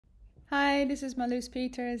Hi, this is Marloes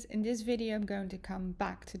Peters. In this video, I'm going to come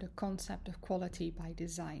back to the concept of quality by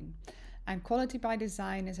design. And quality by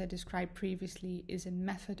design, as I described previously, is a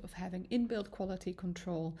method of having inbuilt quality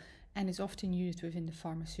control and is often used within the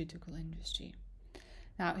pharmaceutical industry.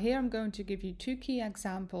 Now, here I'm going to give you two key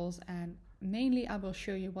examples, and mainly I will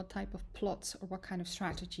show you what type of plots or what kind of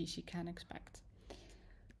strategies you can expect.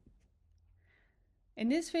 In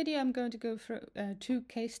this video, I'm going to go through two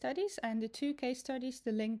case studies, and the two case studies,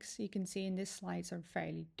 the links you can see in this slides are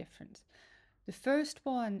fairly different. The first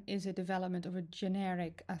one is a development of a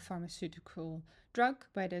generic pharmaceutical drug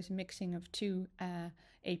where there's mixing of two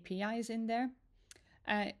APIs in there.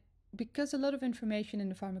 Because a lot of information in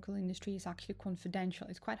the pharmaceutical industry is actually confidential,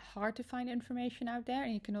 it's quite hard to find information out there,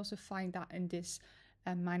 and you can also find that in this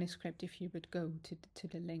manuscript if you would go to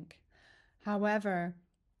the link. However,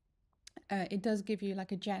 it does give you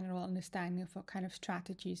like a general understanding of what kind of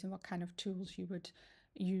strategies and what kind of tools you would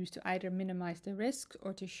use to either minimize the risks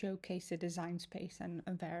or to showcase the design space and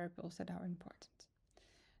variables that are important.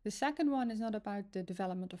 The second one is not about the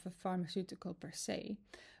development of a pharmaceutical per se,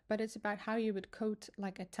 but it's about how you would coat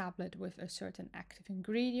like a tablet with a certain active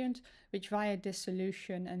ingredient, which via this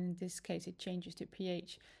solution, and in this case it changes to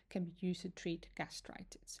pH, can be used to treat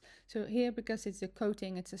gastritis. So here, because it's a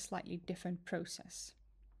coating, it's a slightly different process.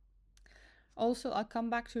 Also, I'll come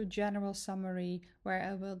back to a general summary where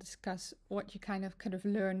I will discuss what you kind of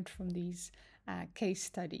learned from these case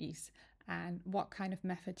studies and what kind of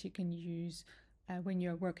methods you can use when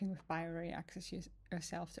you're working with bioreactors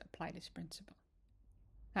yourself to apply this principle.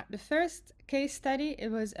 Now, the first case study, it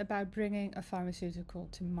was about bringing a pharmaceutical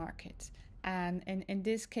to market. And in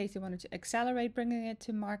this case, they wanted to accelerate bringing it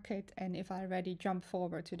to market. And if I already jump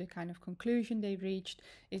forward to the kind of conclusion they reached,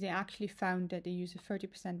 is they actually found that they use a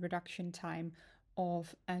 30% reduction time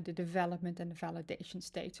of the development and the validation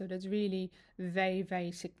stage. So that's really very,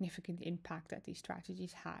 very significant impact that these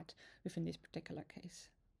strategies had within this particular case.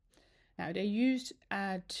 Now, they used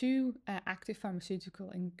two active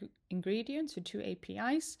pharmaceutical ingredients, so two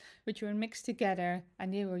APIs, which were mixed together,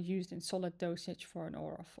 and they were used in solid dosage for an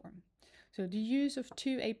oral form. So the use of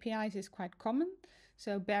two APIs is quite common.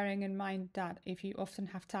 So bearing in mind that if you often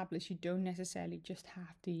have tablets, you don't necessarily just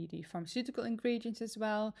have the pharmaceutical ingredients as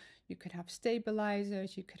well. You could have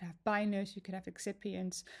stabilizers, you could have binders, you could have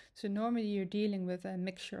excipients. So normally you're dealing with a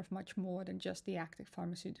mixture of much more than just the active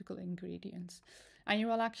pharmaceutical ingredients. And you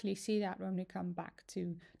will actually see that when we come back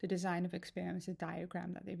to the design of experiments, the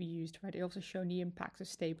diagram that they've used, where they also show the impact of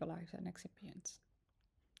stabilizers and excipients.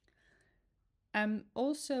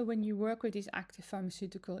 Also, when you work with these active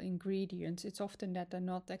pharmaceutical ingredients, it's often that they're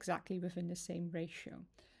not exactly within the same ratio.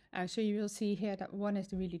 So you will see here that one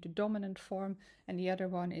is really the dominant form and the other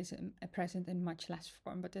one is present in much less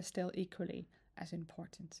form, but they're still equally as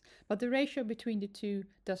important. But the ratio between the two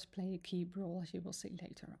does play a key role, as you will see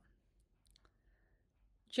later on.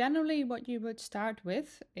 Generally, what you would start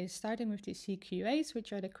with is starting with the CQAs,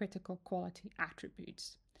 which are the critical quality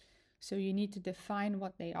attributes. So you need to define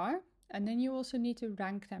what they are, and then you also need to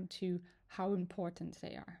rank them to how important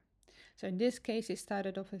they are. So in this case, it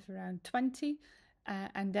started off with around 20,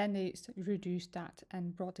 and then they reduced that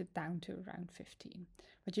and brought it down to around 15.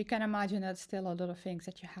 But you can imagine that's still a lot of things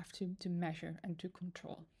that you have to measure and to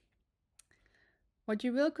control. What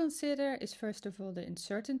you will consider is, first of all, the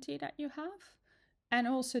uncertainty that you have, and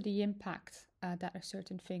also the impact that a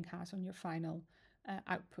certain thing has on your final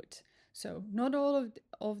output. So not all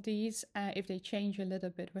of these, if they change a little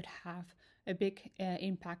bit, would have a big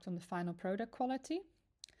impact on the final product quality.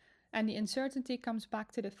 And the uncertainty comes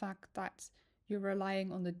back to the fact that you're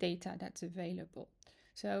relying on the data that's available.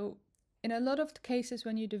 So in a lot of cases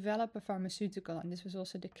when you develop a pharmaceutical, and this was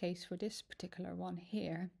also the case for this particular one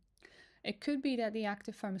here, it could be that the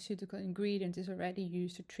active pharmaceutical ingredient is already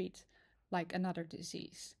used to treat like another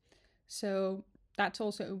disease. So that's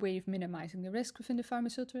also a way of minimizing the risk within the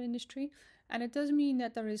pharmaceutical industry. And it does mean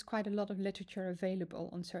that there is quite a lot of literature available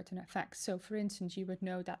on certain effects. So for instance, you would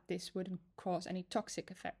know that this wouldn't cause any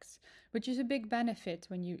toxic effects, which is a big benefit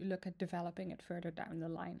when you look at developing it further down the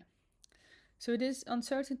line. So this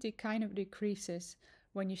uncertainty kind of decreases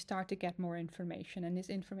when you start to get more information. And this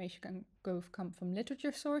information can come from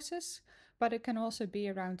literature sources, but it can also be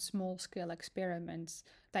around small scale experiments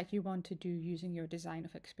that you want to do using your design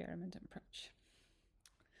of experiment approach.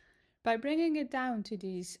 By bringing it down to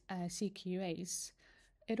these CQAs,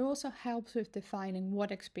 it also helps with defining what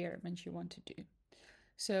experiments you want to do.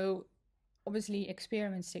 So obviously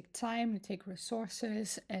experiments take time, they take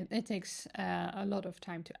resources, and it takes a lot of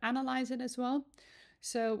time to analyze it as well.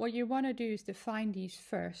 So what you want to do is define these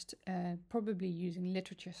first, probably using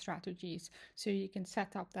literature strategies, so you can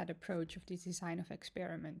set up that approach of the design of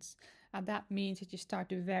experiments. And that means that you start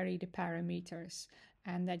to vary the parameters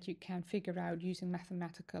and that you can figure out using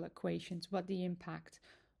mathematical equations what the impact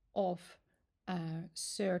of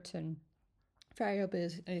certain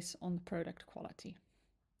variables is on the product quality.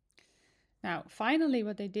 Now, finally,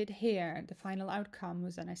 what they did here, the final outcome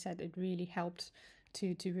was, and I said it really helped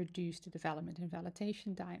to reduce the development and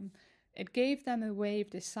validation time. It gave them a way of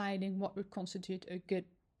deciding what would constitute a good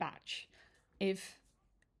batch. If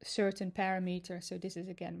certain parameters, so this is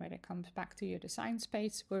again where it comes back to your design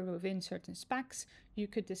space, were within certain specs, you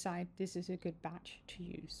could decide this is a good batch to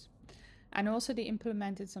use. And also they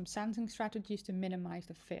implemented some sampling strategies to minimize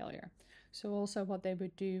the failure. So also what they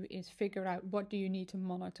would do is figure out what do you need to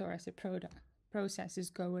monitor as the process is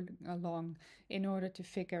going along in order to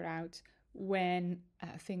figure out when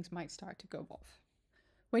things might start to go off.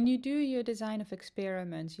 When you do your design of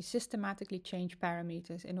experiments, you systematically change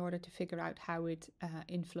parameters in order to figure out how it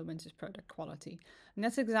influences product quality. And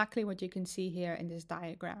that's exactly what you can see here in this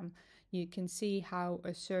diagram. You can see how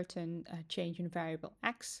a certain change in variable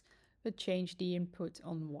X would change the input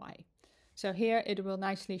on Y. So here it will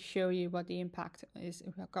nicely show you what the impact is.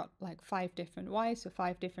 We've got like 5 different Ys, so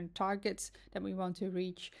 5 different targets that we want to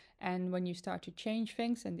reach. And when you start to change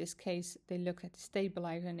things, in this case, they look at the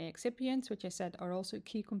stabilizer and the excipients, which I said are also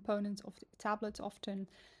key components of the tablets often,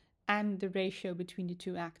 and the ratio between the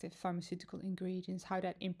 2 active pharmaceutical ingredients, how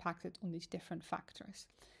that impacted on these different factors.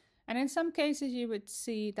 And in some cases, you would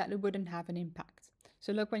see that it wouldn't have an impact.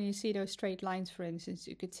 So look, when you see those straight lines, for instance,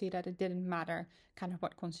 you could see that it didn't matter kind of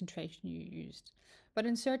what concentration you used. But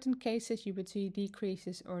in certain cases, you would see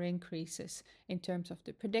decreases or increases in terms of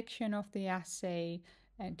the prediction of the assay,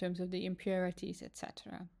 in terms of the impurities,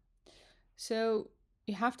 etc. So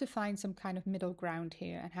you have to find some kind of middle ground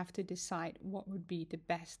here and have to decide what would be the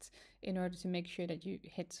best in order to make sure that you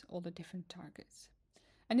hit all the different targets.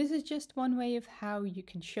 And this is just one way of how you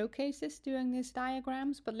can showcase this doing these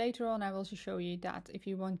diagrams, but later on I will also show you that if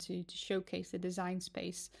you want to showcase the design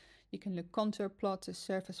space, you can look contour plots or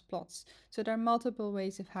surface plots. So there are multiple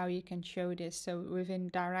ways of how you can show this. So within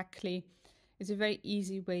directly, it's a very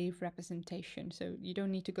easy way of representation. So you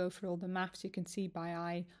don't need to go through all the maths, you can see by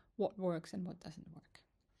eye what works and what doesn't work.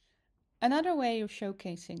 Another way of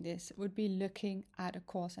showcasing this would be looking at a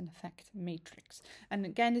cause and effect matrix. And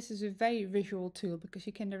again, this is a very visual tool because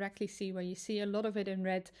you can directly see where you see a lot of it in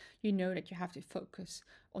red, you know that you have to focus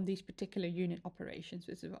on these particular unit operations,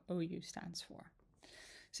 which is what OU stands for.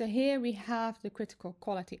 So here we have the critical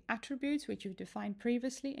quality attributes, which you've defined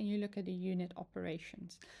previously, and you look at the unit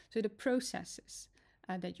operations. So the processes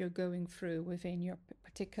that you're going through within your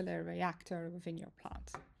particular reactor, within your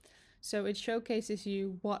plant. So it showcases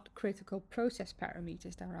you what critical process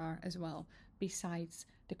parameters there are as well, besides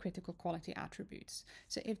the critical quality attributes.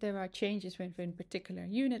 So if there are changes within particular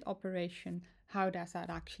unit operation, how does that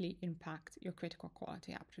actually impact your critical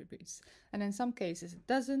quality attributes? And in some cases it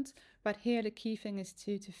doesn't, but here the key thing is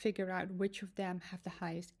to figure out which of them have the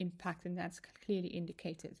highest impact, and that's clearly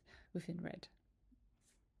indicated within red.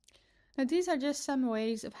 Now these are just some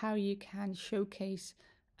ways of how you can showcase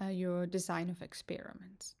your design of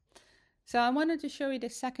experiments. So I wanted to show you the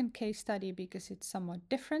second case study because it's somewhat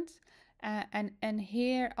different. And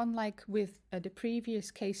here, unlike with the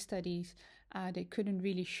previous case studies, they couldn't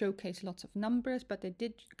really showcase lots of numbers, but they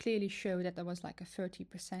did clearly show that there was like a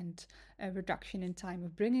 30% reduction in time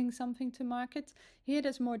of bringing something to market. Here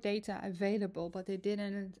there's more data available, but they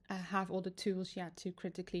didn't have all the tools yet to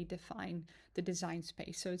critically define the design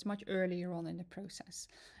space. So it's much earlier on in the process.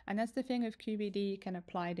 And that's the thing with QBD, you can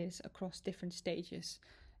apply this across different stages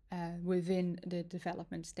within the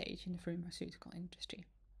development stage in the pharmaceutical industry.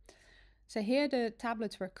 So here the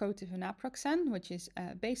tablets were coated with naproxen, which is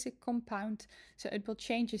a basic compound, so it will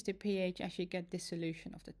change the pH as you get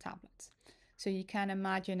dissolution of the tablets. So you can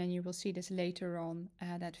imagine, and you will see this later on,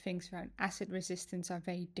 that things around acid resistance are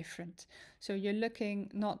very different. So you're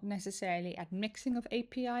looking not necessarily at mixing of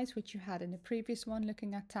APIs, which you had in the previous one,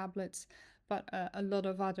 looking at tablets, but a lot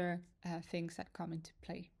of other things that come into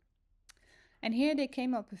play. And here they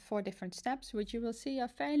came up with 4 different steps, which you will see are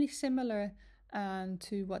fairly similar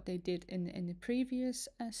to what they did in the previous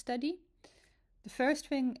study. The first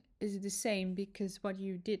thing is the same because what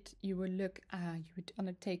you did, you would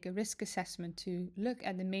undertake a risk assessment to look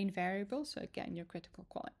at the main variables. So again, your critical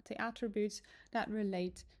quality attributes that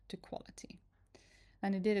relate to quality.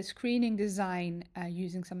 And they did a screening design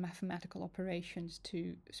using some mathematical operations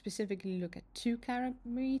to specifically look at 2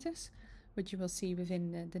 parameters, which you will see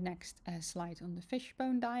within the next slide on the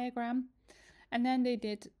fishbone diagram. And then they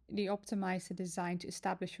optimized the design to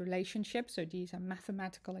establish relationships. So these are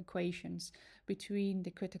mathematical equations between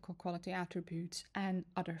the critical quality attributes and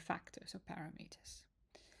other factors or parameters.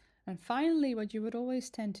 And finally, what you would always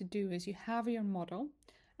tend to do is you have your model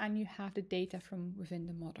and you have the data from within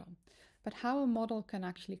the model. But how a model can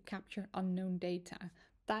actually capture unknown data,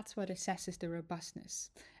 that's what assesses the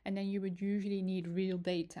robustness. And then you would usually need real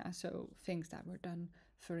data, so things that were done,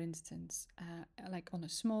 for instance, like on a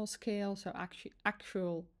small scale, so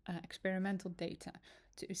actual experimental data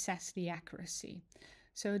to assess the accuracy.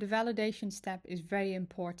 So the validation step is very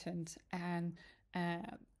important, and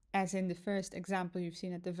as in the first example you've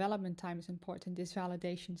seen that development time is important, this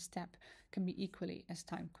validation step can be equally as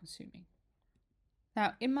time consuming.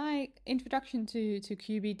 Now, in my introduction to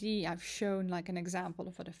QBD, I've shown like an example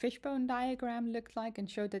of what a fishbone diagram looked like and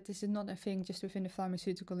showed that this is not a thing just within the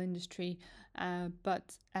pharmaceutical industry,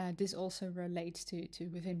 but this also relates to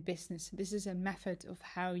within business. This is a method of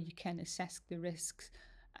how you can assess the risks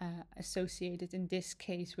associated in this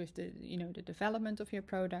case with the development of your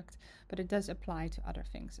product, but it does apply to other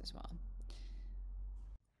things as well.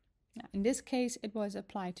 Now, in this case, it was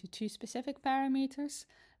applied to two specific parameters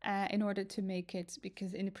in order to make it,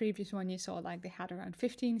 because in the previous one you saw like they had around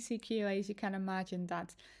 15 CQAs. You can imagine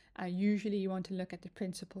that usually you want to look at the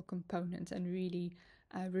principal components and really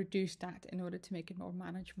reduce that in order to make it more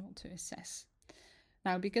manageable to assess.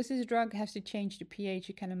 Now, because this drug has to change the pH,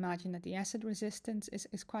 you can imagine that the acid resistance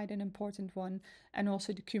is quite an important one, and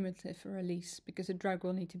also the cumulative release, because the drug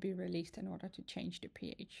will need to be released in order to change the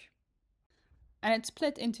pH. And it's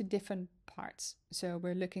split into different parts. So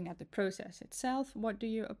we're looking at the process itself. What do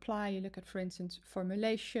you apply? You look at, for instance,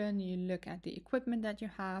 formulation, you look at the equipment that you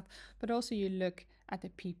have, but also you look at the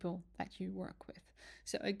people that you work with.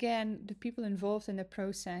 So again, the people involved in the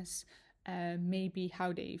process, maybe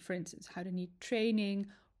how they, for instance, how they need training,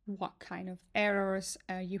 what kind of errors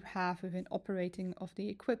you have within operating of the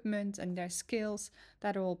equipment and their skills.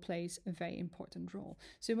 That all plays a very important role.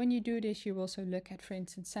 So when you do this, you also look at, for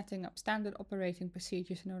instance, setting up standard operating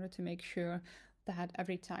procedures in order to make sure that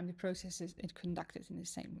every time the process is conducted in the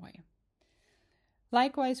same way.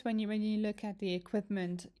 Likewise, when you look at the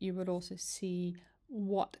equipment, you would also see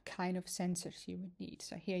what kind of sensors you would need.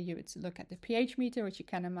 So here you would look at the pH meter, which you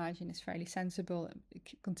can imagine is fairly sensible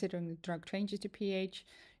considering the drug changes the pH.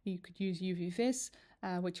 You could use UV vis,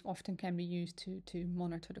 which often can be used to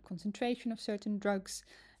monitor the concentration of certain drugs.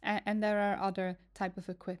 And there are other type of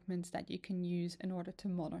equipments that you can use in order to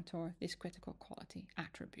monitor these critical quality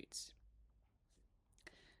attributes.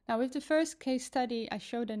 Now, with the first case study, I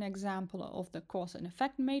showed an example of the cause and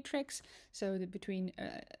effect matrix, so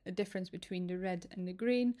a difference between the red and the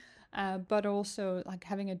green, but also like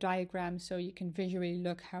having a diagram so you can visually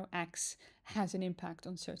look how X has an impact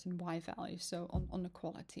on certain Y values, so on the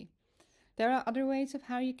quality. There are other ways of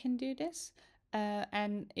how you can do this,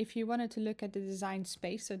 and if you wanted to look at the design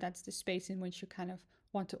space, so that's the space in which you kind of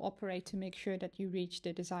want to operate to make sure that you reach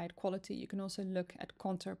the desired quality, you can also look at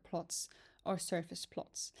contour plots or surface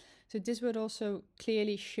plots. So this would also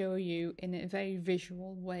clearly show you in a very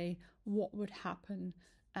visual way what would happen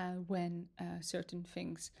when certain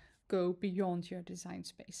things go beyond your design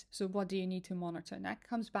space. So what do you need to monitor? And that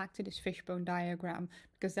comes back to this fishbone diagram,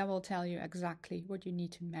 because that will tell you exactly what you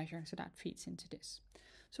need to measure, so that feeds into this.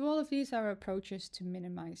 So all of these are approaches to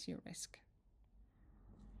minimize your risk.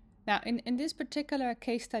 Now, in this particular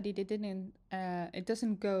case study, it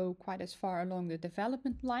doesn't go quite as far along the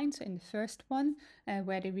development line. So in the first one,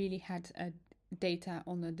 where they really had data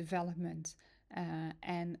on the development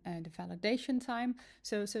and the validation time.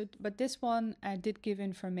 But this one did give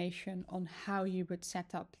information on how you would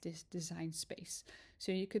set up this design space.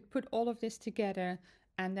 So you could put all of this together,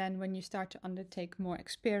 and then when you start to undertake more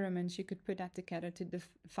experiments, you could put that together to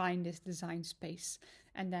define this design space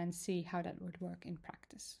and then see how that would work in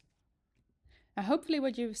practice. Now, hopefully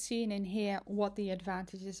what you've seen in here, what the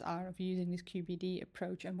advantages are of using this QBD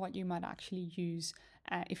approach and what you might actually use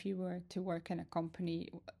if you were to work in a company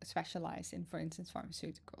specialized in, for instance,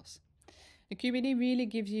 pharmaceuticals. The QBD really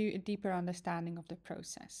gives you a deeper understanding of the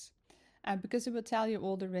process because it will tell you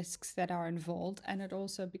all the risks that are involved, and it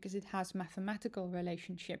also, because it has mathematical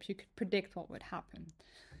relationships, you could predict what would happen.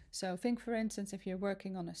 So think, for instance, if you're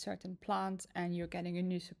working on a certain plant and you're getting a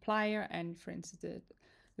new supplier, and for instance, the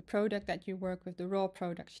product that you work with, the raw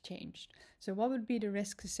products changed. So what would be the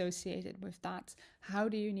risks associated with that? How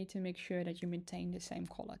do you need to make sure that you maintain the same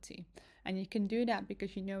quality? And you can do that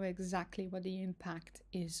because you know exactly what the impact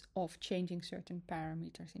is of changing certain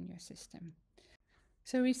parameters in your system.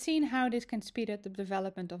 So we've seen how this can speed up the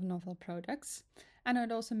development of novel products. and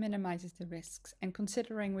it also minimizes the risks. And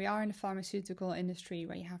considering we are in the pharmaceutical industry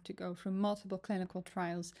where you have to go through multiple clinical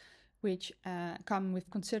trials, which come with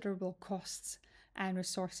considerable costs and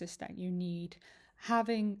resources that you need,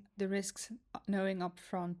 having the risks knowing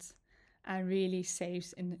upfront really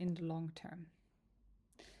saves in the long term.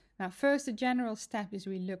 Now, first, the general step is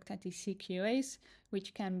we looked at the CQAs,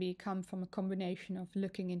 which can come from a combination of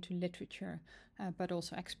looking into literature, but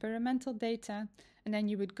also experimental data. And then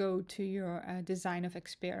you would go to your design of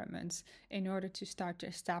experiments in order to start to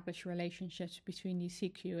establish relationships between the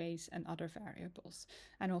CQAs and other variables.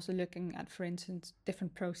 And also looking at, for instance,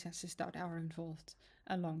 different processes that are involved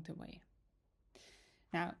along the way.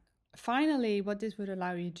 Now, finally, what this would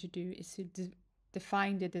allow you to do is to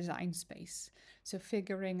define the design space. So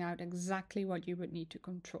figuring out exactly what you would need to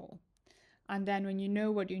control. And then when you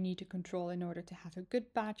know what you need to control in order to have a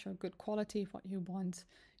good batch or good quality of what you want,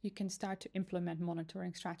 you can start to implement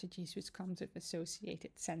monitoring strategies, which comes with associated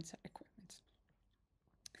sensor equipment.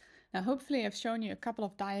 Now, hopefully I've shown you a couple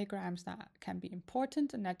of diagrams that can be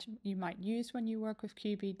important and that you might use when you work with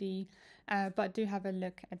QBD, but do have a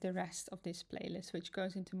look at the rest of this playlist, which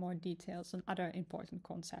goes into more details on other important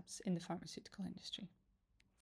concepts in the pharmaceutical industry.